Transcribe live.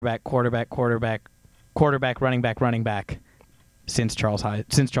quarterback, running back since Charles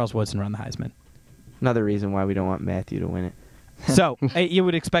Woodson won the Heisman. Another reason why we don't want Matthew to win it. So you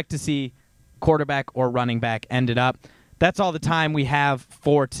would expect to see quarterback or running back ended up. That's all the time we have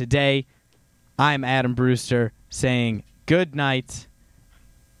for today. I'm Adam Brewster saying good night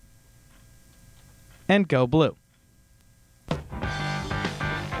and go Blue.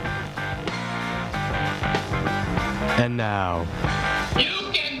 And now, You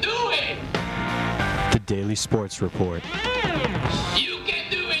can do it! the Daily Sports Report. You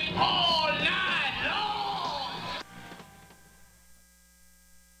can do it all night long!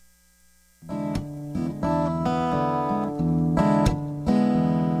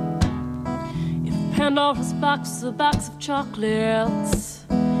 If Pandora's box is a box of chocolates,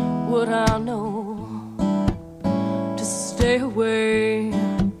 would I know to stay away?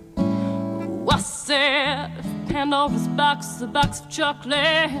 Oh, I said, if Pandora's box is a box of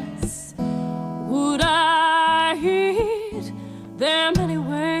chocolates, would I eat them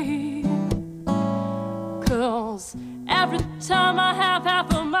anyway? 'Cause every time I have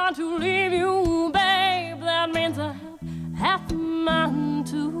half a mind to leave you, babe, that means I have half a mind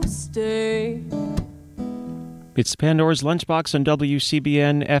to stay. It's Pandora's Lunchbox on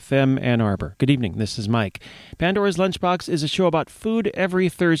WCBN FM Ann Arbor. Good evening, this is Mike. Pandora's Lunchbox is a show about food every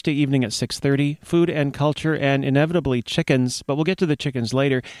Thursday evening at 6:30, food and culture, and inevitably chickens, but we'll get to the chickens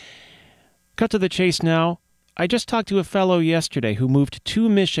later. Cut to the chase now. I just talked to a fellow yesterday who moved to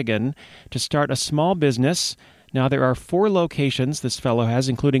Michigan to start a small business. Now there are 4 locations this fellow has,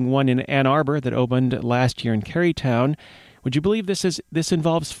 including one in Ann Arbor that opened last year in Carytown. Would you believe this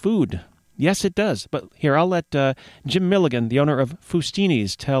involves food? Yes, it does. But here, I'll let Jim Milligan, the owner of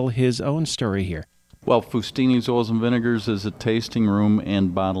Fustini's, tell his own story here. Well, Fustini's Oils and Vinegars is a tasting room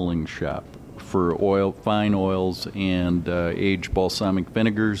and bottling shop for fine oils and aged balsamic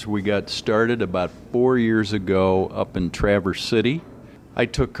vinegars. We got started about 4 years ago up in Traverse City. I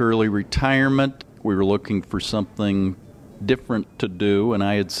took early retirement. We were looking for something different to do, and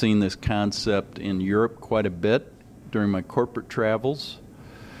I had seen this concept in Europe quite a bit during my corporate travels.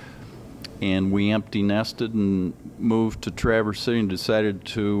 And we empty nested and moved to Traverse City and decided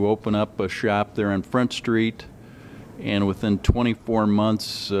to open up a shop there on Front Street. And within 24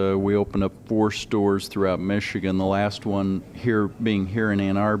 months, we opened up 4 stores throughout Michigan, the last one being here in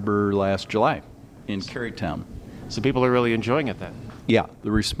Ann Arbor last July in Carytown. So people are really enjoying it then? Yeah, the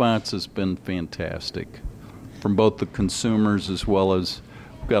response has been fantastic from both the consumers as well as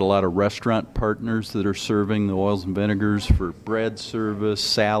we've got a lot of restaurant partners that are serving the oils and vinegars for bread service,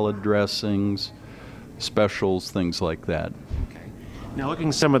 salad dressings, specials, things like that. Okay. Now looking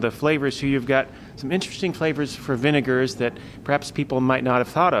at some of the flavors here, you've got some interesting flavors for vinegars that perhaps people might not have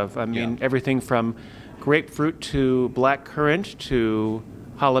thought of. I mean, everything from grapefruit to blackcurrant to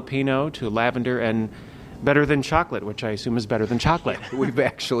jalapeno to lavender and better than chocolate, which I assume is better than chocolate. We've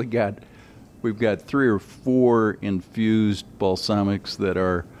got 3 or 4 infused balsamics that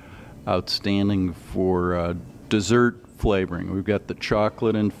are outstanding for dessert flavoring. We've got the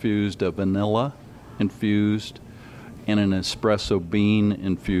chocolate infused, a vanilla infused, and an espresso bean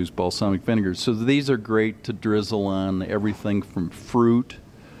infused balsamic vinegar. So these are great to drizzle on everything from fruit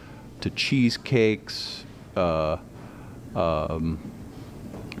to cheesecakes to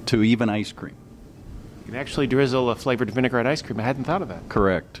even ice cream. You can actually drizzle a flavored vinaigrette ice cream. I hadn't thought of that.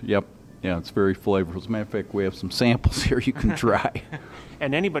 Correct. Yep. Yeah, it's very flavorful. As a matter of fact, we have some samples here you can try.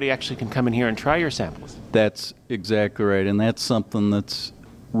 And anybody actually can come in here and try your samples. That's exactly right. And that's something that's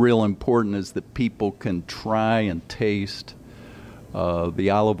real important, is that people can try and taste the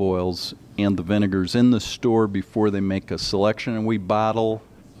olive oils and the vinegars in the store before they make a selection. And we bottle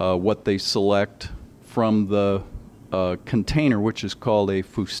what they select from the container, which is called a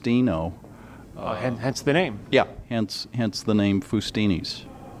Fustino. Hence the name. Yeah, hence the name Fustini's.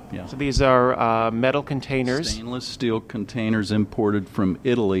 Yeah. So these are metal containers. Stainless steel containers imported from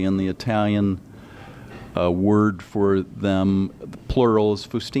Italy, and the Italian word for them, the plural, is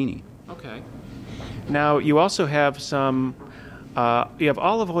Fustini. Okay. Now, you also have some, you have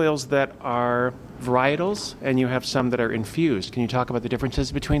olive oils that are varietals, and you have some that are infused. Can you talk about the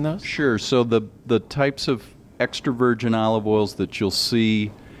differences between those? Sure. So the types of extra virgin olive oils that you'll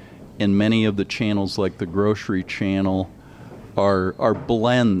see in many of the channels, like the grocery channel, are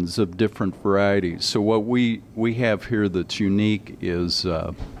blends of different varieties. So what we have here that's unique is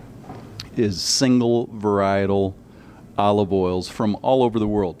single varietal olive oils from all over the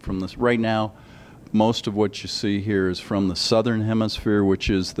world. From this right now, most of what you see here is from the southern hemisphere, which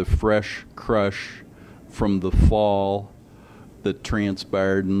is the fresh crush from the fall that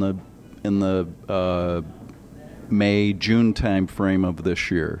transpired in the May, June time frame of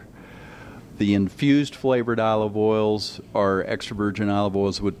this year. The infused flavored olive oils are extra virgin olive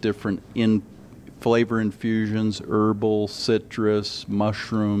oils with different flavor infusions, herbal, citrus,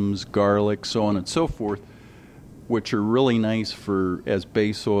 mushrooms, garlic, so on and so forth, which are really nice as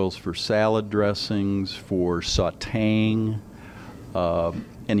base oils for salad dressings, for sautéing,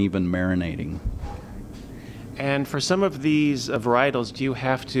 and even marinating. And for some of these varietals, do you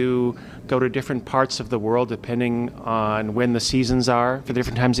have to go to different parts of the world depending on when the seasons are for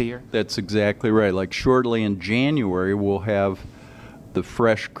different times of year? That's exactly right. Like shortly in January, we'll have the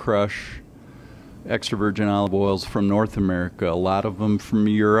Fresh Crush extra virgin olive oils from North America, a lot of them from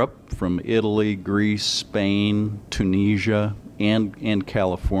Europe, from Italy, Greece, Spain, Tunisia, and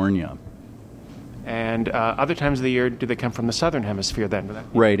California. And other times of the year, do they come from the southern hemisphere then?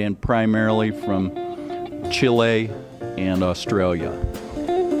 Right, and primarily from Chile and Australia.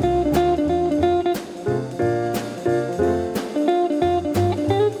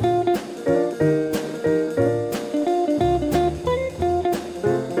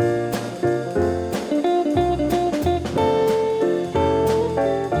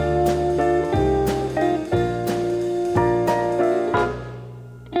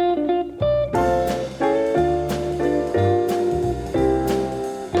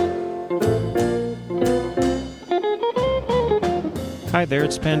 Hi there,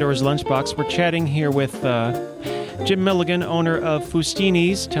 it's Pandora's Lunchbox. We're chatting here with Jim Milligan, owner of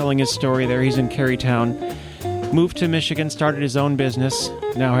Fustini's, telling his story there. He's in Carytown. Moved to Michigan, started his own business,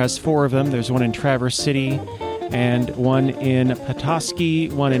 now has 4 of them. There's one in Traverse City, and one in Petoskey,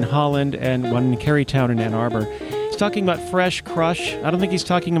 one in Holland, and one in Carytown in Ann Arbor. He's talking about Fresh Crush. I don't think he's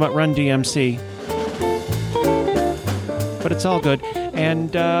talking about Run DMC. But it's all good.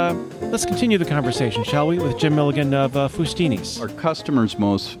 And let's continue the conversation, shall we, with Jim Milligan of Fustini's. Our customers'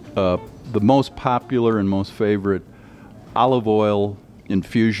 the most popular and most favorite olive oil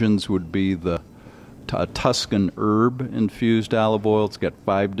infusions would be the Tuscan herb infused olive oil. It's got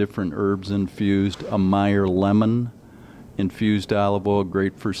 5 different herbs infused. A Meyer lemon infused olive oil,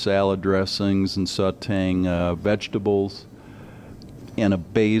 great for salad dressings and sautéing vegetables. And a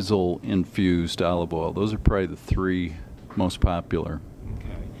basil infused olive oil. Those are probably the 3 most popular.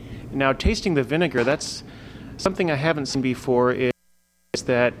 Now, tasting the vinegar, that's something I haven't seen before, is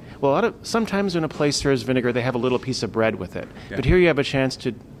that, well, sometimes when a place serves vinegar, they have a little piece of bread with it. Yeah. But here you have a chance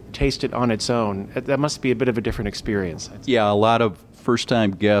to taste it on its own. That must be a bit of a different experience. Yeah, a lot of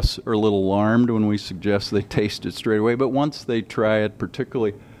first-time guests are a little alarmed when we suggest they taste it straight away, but once they try it,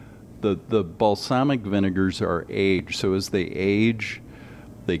 particularly the balsamic vinegars are aged, so as they age,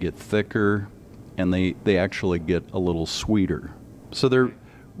 they get thicker, and they actually get a little sweeter. So they're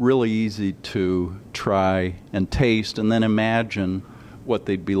really easy to try and taste, and then imagine what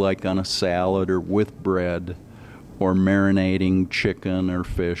they'd be like on a salad or with bread or marinating chicken or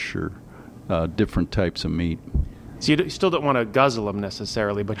fish or different types of meat. So you still don't want to guzzle them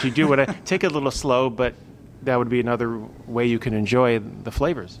necessarily, but you do want to take it a little slow, but that would be another way you can enjoy the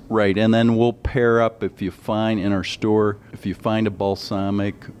flavors. Right, and then we'll pair up, if you find in our store, if you find a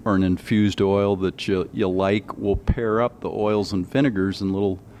balsamic or an infused oil that you like, we'll pair up the oils and vinegars in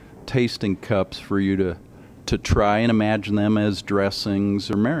little tasting cups for you to try and imagine them as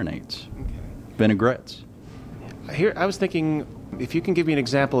dressings or marinades, vinaigrettes. Here, I was thinking, if you can give me an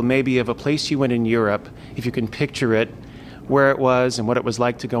example maybe of a place you went in Europe, if you can picture it, where it was and what it was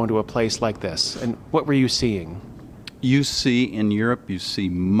like to go into a place like this, and what were you seeing? You see in Europe, you see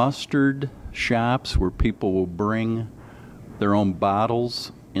mustard shops where people will bring their own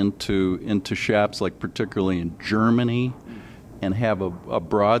bottles into shops, like particularly in Germany, and have a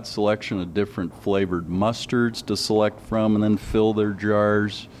broad selection of different flavored mustards to select from and then fill their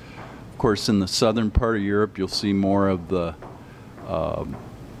jars. Of course, in the southern part of Europe, you'll see more of the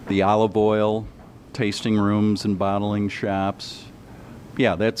olive oil tasting rooms and bottling shops.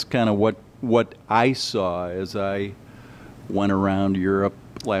 Yeah, that's kind of what I saw as I went around Europe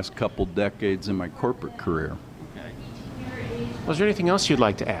last couple decades in my corporate career. Okay. Was there anything else you'd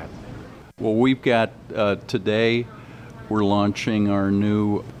like to add? Well, we've got today we're launching our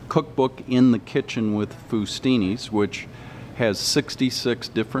new cookbook, In the Kitchen with Fustini's, which has 66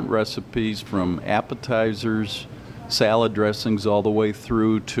 different recipes from appetizers, salad dressings, all the way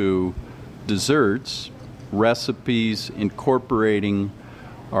through to desserts, recipes incorporating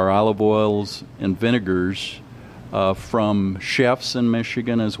our olive oils and vinegars from chefs in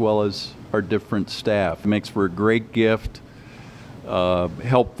Michigan as well as our different staff. It makes for a great gift,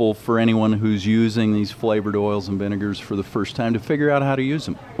 helpful for anyone who's using these flavored oils and vinegars for the first time to figure out how to use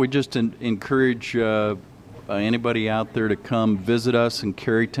them. We just encourage anybody out there to come visit us in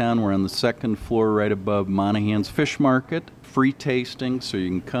Carytown. We're on the second floor right above Monahan's Fish Market. Free tasting, so you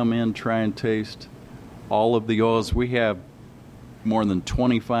can come in, try and taste all of the oils. We have more than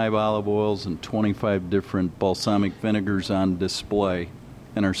 25 olive oils and 25 different balsamic vinegars on display,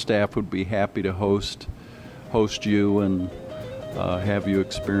 and our staff would be happy to host you and have you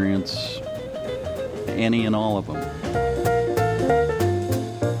experience any and all of them.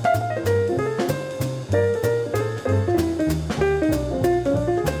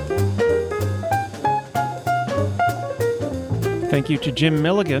 Thank you to Jim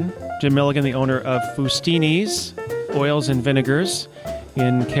Milligan. Jim Milligan, the owner of Fustini's Oils and Vinegars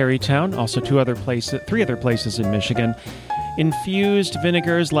in Carytown. Also three other places in Michigan. Infused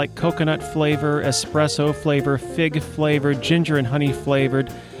vinegars like coconut flavor, espresso flavor, fig flavor, ginger and honey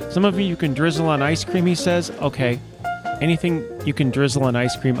flavored. Some of you can drizzle on ice cream, he says. Okay, anything you can drizzle on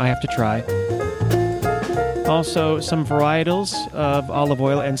ice cream, I have to try. Also, some varietals of olive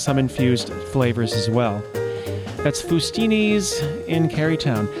oil and some infused flavors as well. That's Fustini's in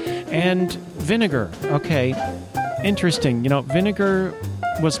Carytown. And vinegar. Okay, interesting. Vinegar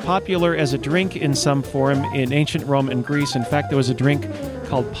was popular as a drink in some form in ancient Rome and Greece. In fact, there was a drink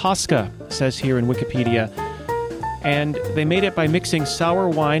called Posca, says here in Wikipedia. And they made it by mixing sour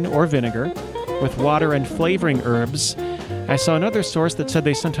wine or vinegar with water and flavoring herbs. I saw another source that said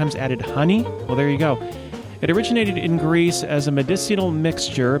they sometimes added honey. Well, there you go. It originated in Greece as a medicinal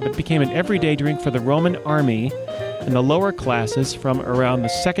mixture, but became an everyday drink for the Roman army and the lower classes from around the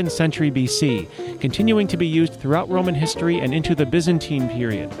 2nd century BC, continuing to be used throughout Roman history and into the Byzantine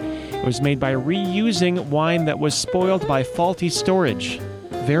period. It was made by reusing wine that was spoiled by faulty storage.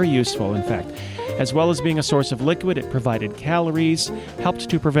 Very useful, in fact. As well as being a source of liquid, it provided calories, helped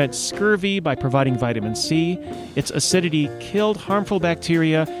to prevent scurvy by providing vitamin C. Its acidity killed harmful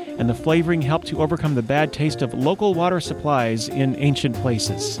bacteria, and the flavoring helped to overcome the bad taste of local water supplies in ancient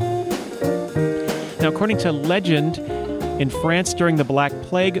places. Now, according to legend, in France during the Black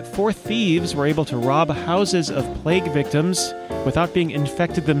Plague, 4 thieves were able to rob houses of plague victims without being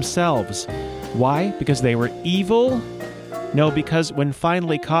infected themselves. Why? Because they were evil? No, because when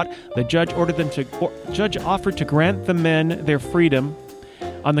finally caught, the judge offered to grant the men their freedom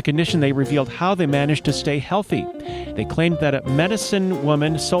on the condition they revealed how they managed to stay healthy. They claimed that a medicine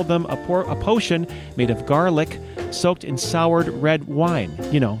woman sold them a potion made of garlic soaked in soured red wine,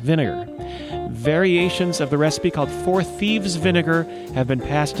 vinegar. Variations of the recipe called 4 Thieves Vinegar have been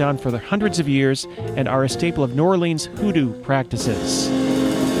passed down for hundreds of years and are a staple of New Orleans hoodoo practices.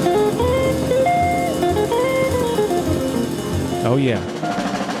 Oh, yeah.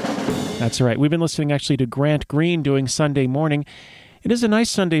 That's right. We've been listening actually to Grant Green doing Sunday Morning. It is a nice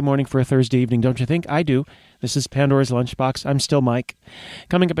Sunday morning for a Thursday evening, don't you think? I do. This is Pandora's Lunchbox. I'm still Mike.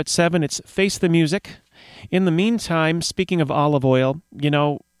 Coming up at 7, it's Face the Music. In the meantime, speaking of olive oil,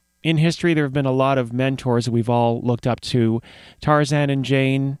 in history there have been a lot of mentors we've all looked up to. Tarzan and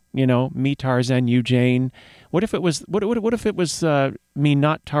Jane, me Tarzan, you Jane. What if it was me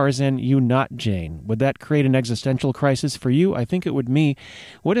not Tarzan, you not Jane? Would that create an existential crisis for you? I think it would me.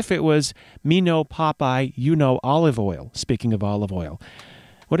 What if it was me no Popeye, you no olive oil? Speaking of olive oil.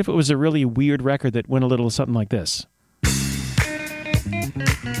 What if it was a really weird record that went a little something like this?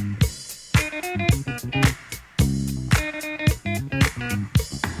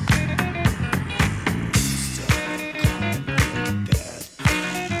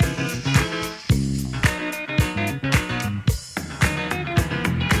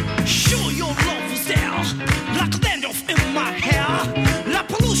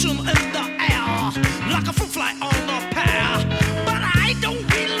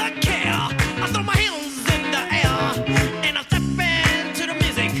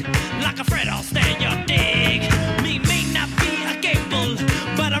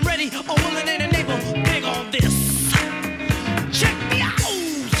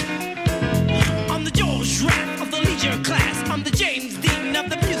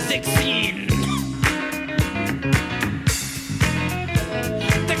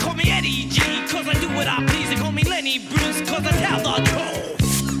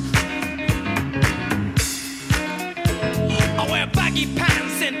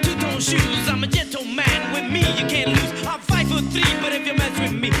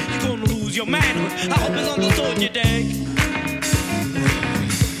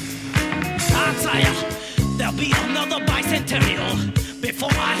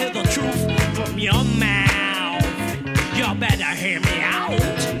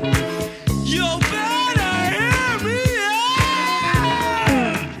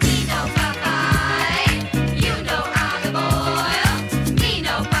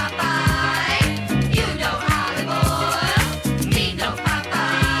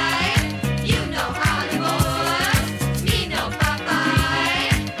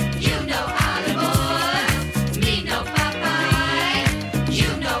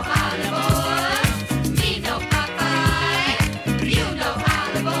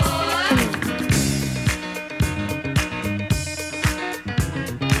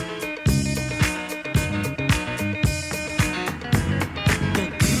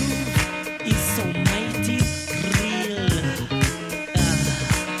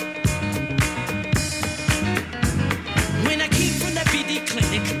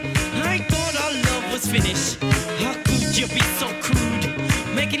 finish. How could you be so crude?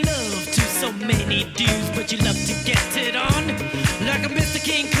 Making love to so many dudes, but you love to get it on like a Mr.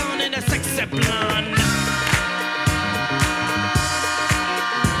 King Kong and a sexy blonde.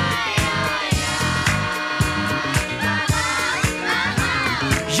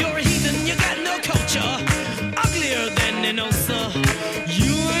 You're a heathen, you got no culture, uglier than an ulcer.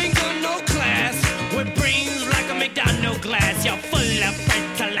 You ain't got no class, with brains like a McDonald's glass. You're full of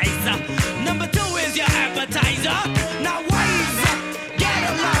fertilizer. Number 2 is your appetizer. Now wise up, get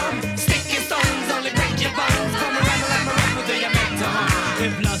along. Sticky stones only break your bones. Come around with your make to home.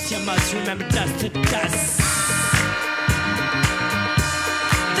 If lost, you must remember dust to dust.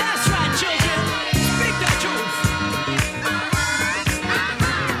 That's right, children. Speak the truth.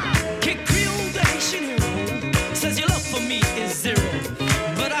 Kid Creole, the Haitian hero, says your love for me is zero.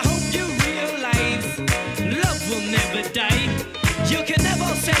 But I hope you realize love will never die. You can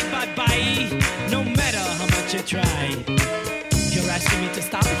never say bye-bye, no matter how much you try. You're asking me to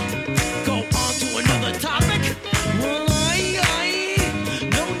stop? Go on to another topic? Well,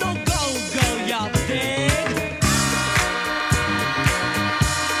 no, go, y'all dead.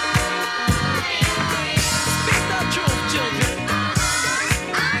 Speak the truth, children.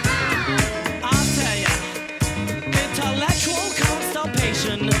 I'll tell ya, intellectual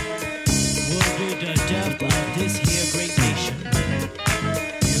constipation will be the death of this here great nation.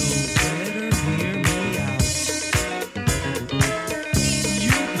 You better hear me out.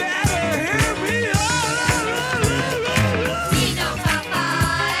 You better hear me out. Me no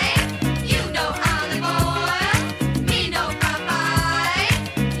Popeye, you know olive oil. Me no Popeye,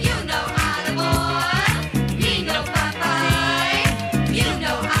 you know olive oil. Me no Popeye, you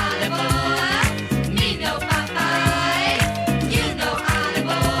know olive oil. Me no Popeye, you know olive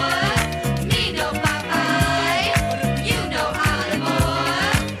oil. Me no Popeye, you know olive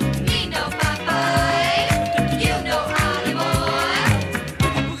oil. Me no Popeye, you know olive oil.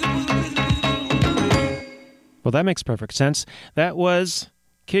 Well, that makes perfect sense. That was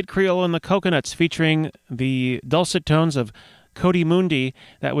Kid Creole and the Coconuts featuring the dulcet tones of Cody Mundi.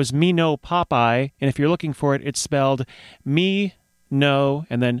 That was Me No Popeye, and if you're looking for it, it's spelled Me No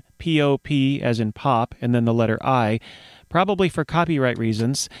and then P-O-P as in pop and then the letter I, probably for copyright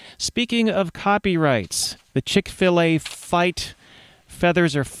reasons. Speaking of copyrights, the Chick-fil-A fight,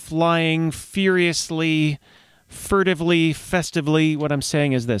 feathers are flying furiously, furtively, festively. What I'm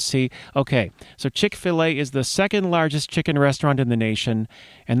saying is this. See, okay, so Chick-fil-A is the second largest chicken restaurant in the nation,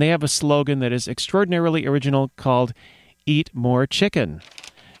 and they have a slogan that is extraordinarily original called Eat More Chicken.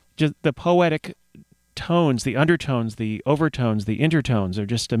 Just the poetic tones, the undertones, the overtones, the intertones are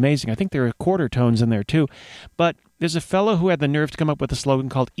just amazing. I think there are quarter tones in there too. But there's a fellow who had the nerve to come up with a slogan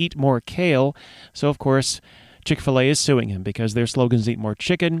called Eat More Kale. So, of course, Chick-fil-A is suing him because their slogan is Eat More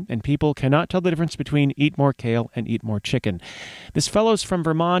Chicken, and people cannot tell the difference between Eat More Kale and Eat More Chicken. This fellow's from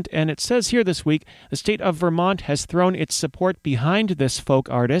Vermont, and it says here this week, the state of Vermont has thrown its support behind this folk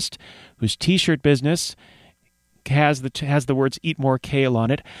artist, whose T-shirt business has the words Eat More Kale on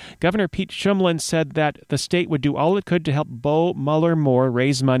it. Governor Pete Shumlin said that the state would do all it could to help Bo Mueller-Moore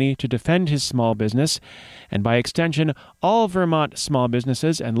raise money to defend his small business, and by extension, all Vermont small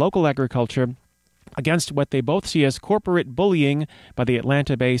businesses and local agriculture against what they both see as corporate bullying by the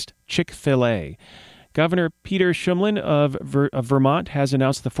Atlanta-based Chick-fil-A. Governor Peter Shumlin of Vermont has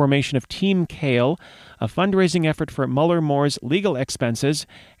announced the formation of Team Kale, a fundraising effort for Mueller-Moore's legal expenses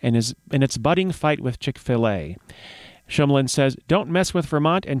and in its budding fight with Chick-fil-A. Shumlin says, "Don't mess with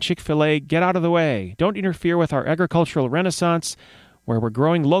Vermont and Chick-fil-A. Get out of the way. Don't interfere with our agricultural renaissance, where we're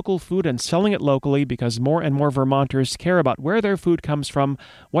growing local food and selling it locally because more and more Vermonters care about where their food comes from,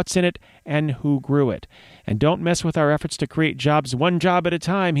 what's in it, and who grew it. And don't mess with our efforts to create jobs one job at a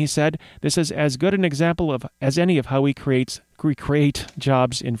time," he said. "This is as good an example as any of how we create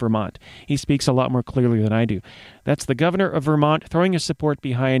jobs in Vermont." He speaks a lot more clearly than I do. That's the governor of Vermont throwing his support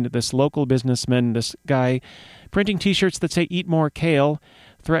behind this local businessman, this guy printing T-shirts that say Eat More Kale,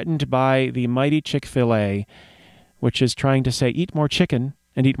 threatened by the mighty Chick-fil-A, which is trying to say Eat More Chicken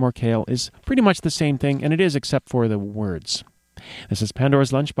and Eat More Kale is pretty much the same thing, and it is except for the words. This is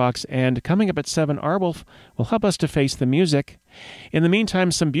Pandora's Lunchbox, and coming up at 7, Arwolf will help us to face the music. In the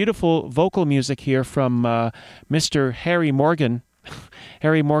meantime, some beautiful vocal music here from Mr. Harry Morgan.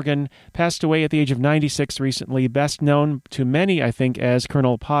 Harry Morgan passed away at the age of 96 recently, best known to many, I think, as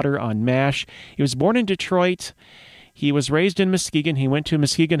Colonel Potter on MASH. He was born in Detroit. He was raised in Muskegon. He went to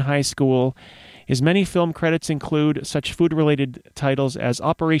Muskegon High School. His many film credits include such food-related titles as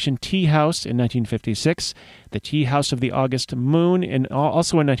Operation Tea House in 1956, The Tea House of the August Moon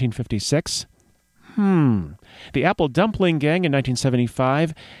also in 1956, The Apple Dumpling Gang in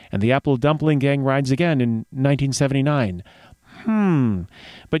 1975, and the Apple Dumpling Gang rides again in 1979.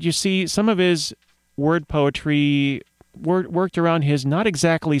 But you see, some of his word poetry worked around his not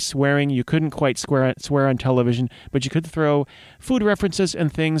exactly swearing. You couldn't quite swear on television, but you could throw food references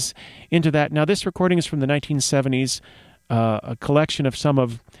and things into that. Now, this recording is from the 1970s, a collection of some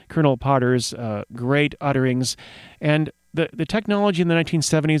of Colonel Potter's great utterings. And the technology in the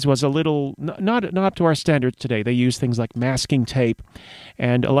 1970s was a little not up to our standards today. They used things like masking tape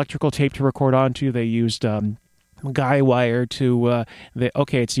and electrical tape to record onto. They used guy wire to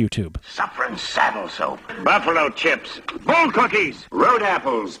it's YouTube. Saffron saddle soap, buffalo chips, bull cookies, road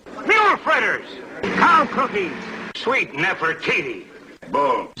apples, mule fritters, cow cookies, sweet Nefertiti,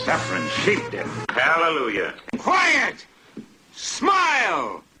 bull saffron sheep dip. Hallelujah. Quiet!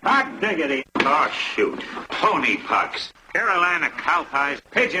 Smile! Hot diggity. Oh, shoot. Pony pucks, Carolina cow pies,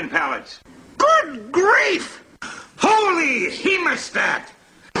 pigeon pellets. Good grief! Holy hemostat!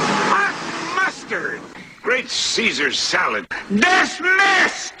 Hot mustard! Great Caesar salad.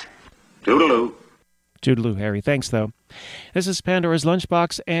 Dismissed! Toodaloo. Toodaloo, Harry. Thanks, though. This is Pandora's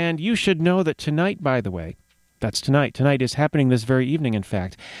Lunchbox, and you should know that tonight, by the way, that's tonight. Tonight is happening this very evening, in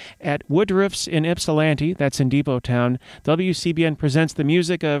fact. At Woodruff's in Ypsilanti, that's in Depot Town, WCBN presents the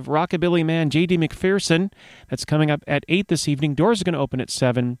music of rockabilly man J.D. McPherson. That's coming up at 8 this evening. Doors are going to open at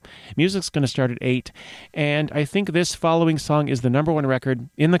 7. Music's going to start at 8. And I think this following song is the #1 record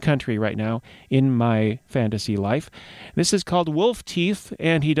in the country right now in my fantasy life. This is called Wolf Teeth,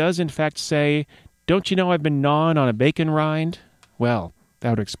 and he does, in fact, say, "Don't you know I've been gnawing on a bacon rind?" Well, that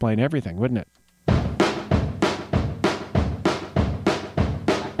would explain everything, wouldn't it?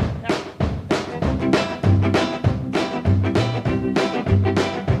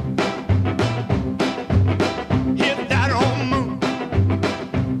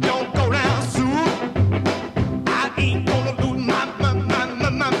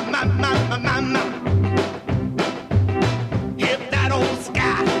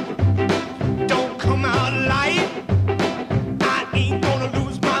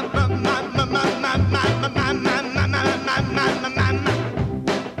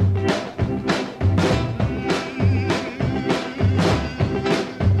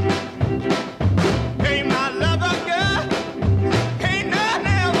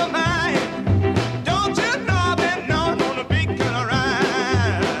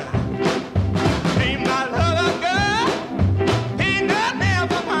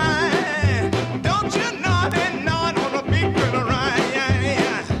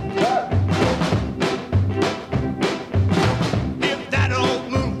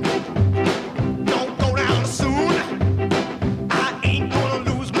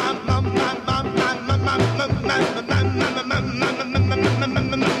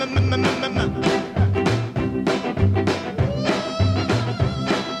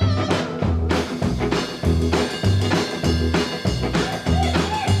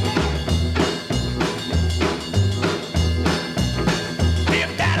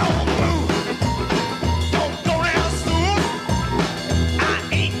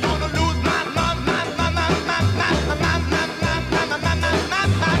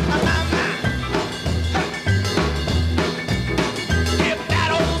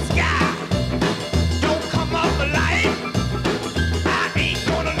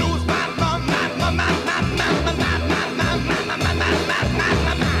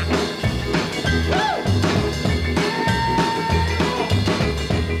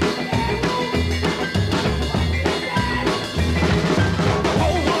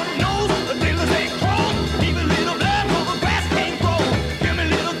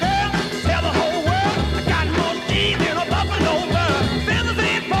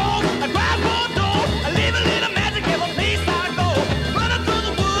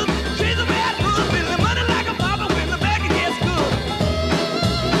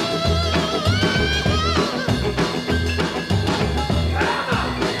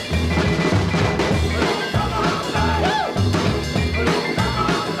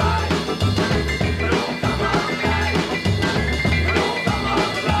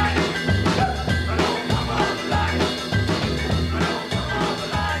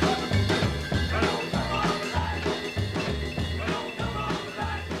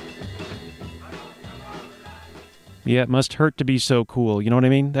 Yeah, it must hurt to be so cool. You know what I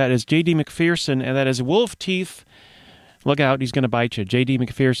mean? That is J.D. McPherson, and that is Wolf Teeth. Look out, he's going to bite you. J.D.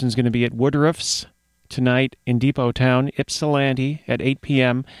 McPherson's going to be at Woodruff's tonight in Depot Town, Ypsilanti, at 8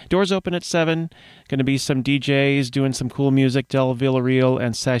 p.m. Doors open at 7. Going to be some DJs doing some cool music, Del Villarreal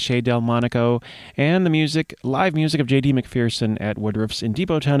and Sachet Del Monaco, and the live music of J.D. McPherson at Woodruff's in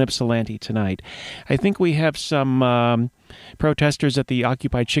Depot Town, Ypsilanti tonight. I think we have some protesters at the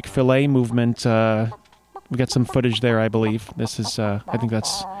Occupy Chick-fil-A movement. We got some footage there, I believe. This is, I think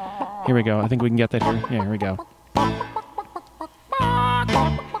that's, here we go. I think we can get that here. Yeah, here we go.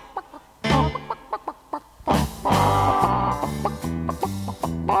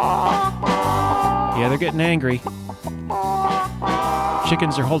 Yeah, they're getting angry.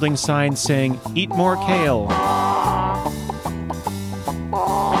 Chickens are holding signs saying, "Eat more kale."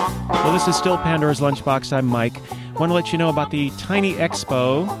 Well, this is still Pandora's Lunchbox. I'm Mike. Want to let you know about the Tiny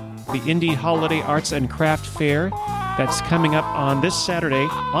Expo, the Indie Holiday Arts and Craft Fair. That's coming up on this Saturday,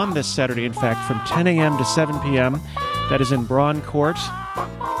 in fact, from 10 a.m. to 7 p.m. That is in Braun Court.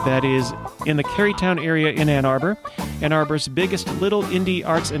 That is in the Carytown area in Ann Arbor. Ann Arbor's biggest little indie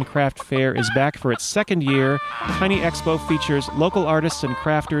arts and craft fair is back for its second year. Tiny Expo features local artists and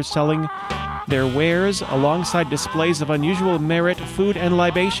crafters selling their wares alongside displays of unusual merit, food, and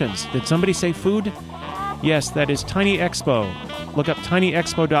libations. Did somebody say food? Yes, that is Tiny Expo. Look up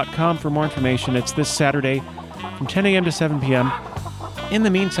tinyexpo.com for more information. It's this Saturday from 10 a.m. to 7 p.m. In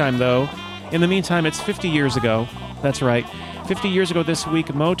the meantime, it's 50 years ago. That's right. 50 years ago this week,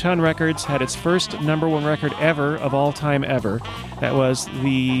 Motown Records had its first #1 record ever, of all time ever. That was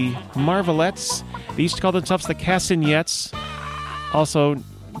the Marvelettes. They used to call themselves the Cassignettes. Also,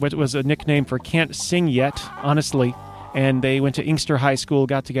 what was a nickname for Can't Sing Yet, honestly. And they went to Inkster High School,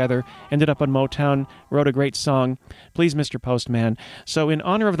 got together, ended up on Motown, wrote a great song, Please Mr. Postman. So in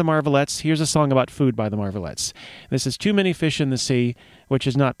honor of the Marvelettes, here's a song about food by the Marvelettes. This is Too Many Fish in the Sea, which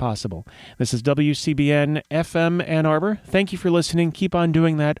is not possible. This is WCBN FM Ann Arbor. Thank you for listening. Keep on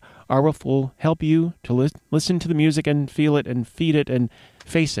doing that. Our Wolf will help you to listen to the music and feel it and feed it and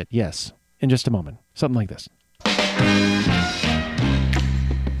face it, yes, in just a moment. Something like this.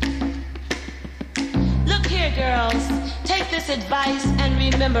 Look here, girls. Take this advice and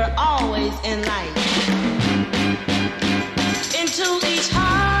remember always in life. Into each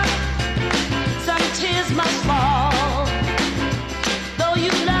heart, some tears must fall. Though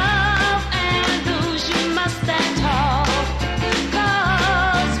you love and lose, you must stand tall.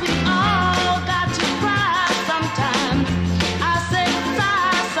 'Cause we all got to cry sometimes. I say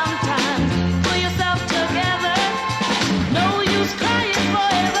sigh sometimes. Pull yourself together. No use crying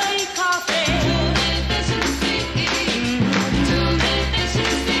forever. Because there's too many fish in the sea. Too many fish in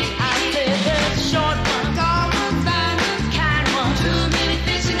the sea. I said there's short ones, tall ones, diamonds, kind ones. Too many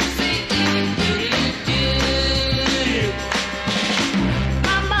fish in the sea.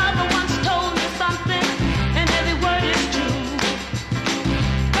 My mother once told me something, and every word is true.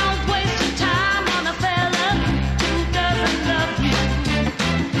 Don't waste your time on a fella who doesn't love you.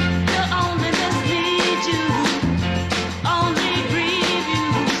 He'll only mislead you, only grieve you.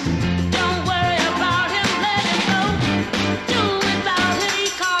 Don't worry about him, let him go. Do without him,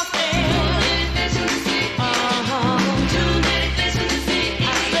 because there's too many fish in the sea. Too many fish in the sea.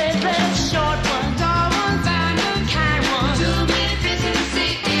 I said there's short ones, tall ones, diamond, kind ones. Too many fish in the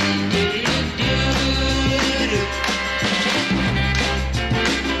sea.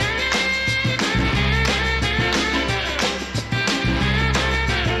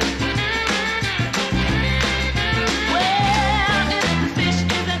 Well, if the fish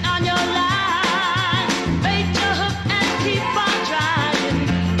isn't on your line, bait your hook and keep on trying.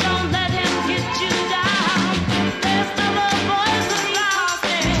 Don't let him get you down. There's other boys around.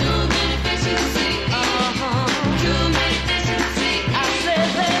 Too many fish in the sea. Too many fish in the sea. I said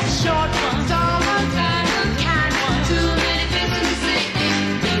there's short ones, tall ones, diamond, kind ones. Too many fish in the sea.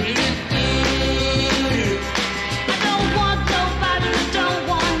 I don't want nobody that don't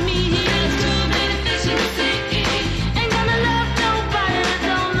want me. There's too many fish in the sea. Ain't gonna love nobody that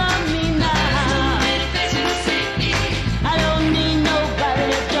don't love me now. Too many fish in the sea. I don't need nobody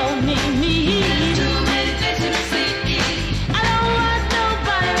that don't need me. Too many fish in the sea. I don't want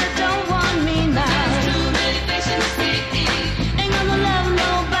nobody that don't want me now. Too many fish in the sea. Ain't gonna love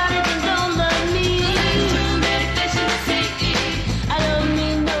nobody that don't love me. Too many fish in the sea. I don't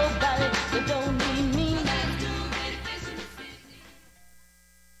need nobody that don't need me. Too many fish in the sea.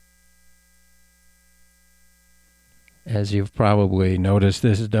 As you've probably noticed,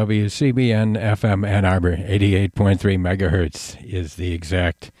 this is WCBN FM Ann Arbor. 88.3 megahertz is the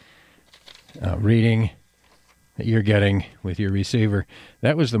exact reading that you're getting with your receiver.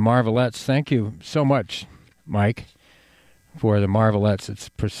 That was the Marvelettes. Thank you so much, Mike, for the Marvelettes. It's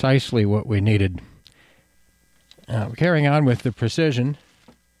precisely what we needed. Carrying on with the precision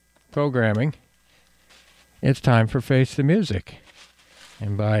programming, it's time for Face the Music.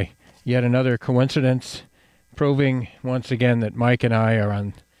 And by yet another coincidence, proving once again that Mike and I are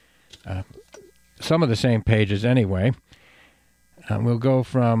on some of the same pages anyway, we'll go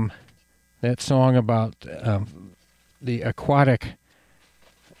from that song about the aquatic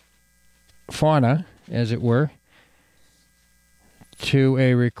fauna, as it were, to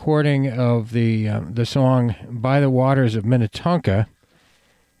a recording of the song By the Waters of Minnetonka,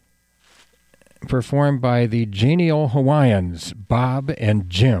 performed by the Genial Hawaiians, Bob and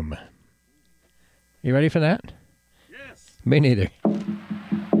Jim. You ready for that? Yes. Me neither.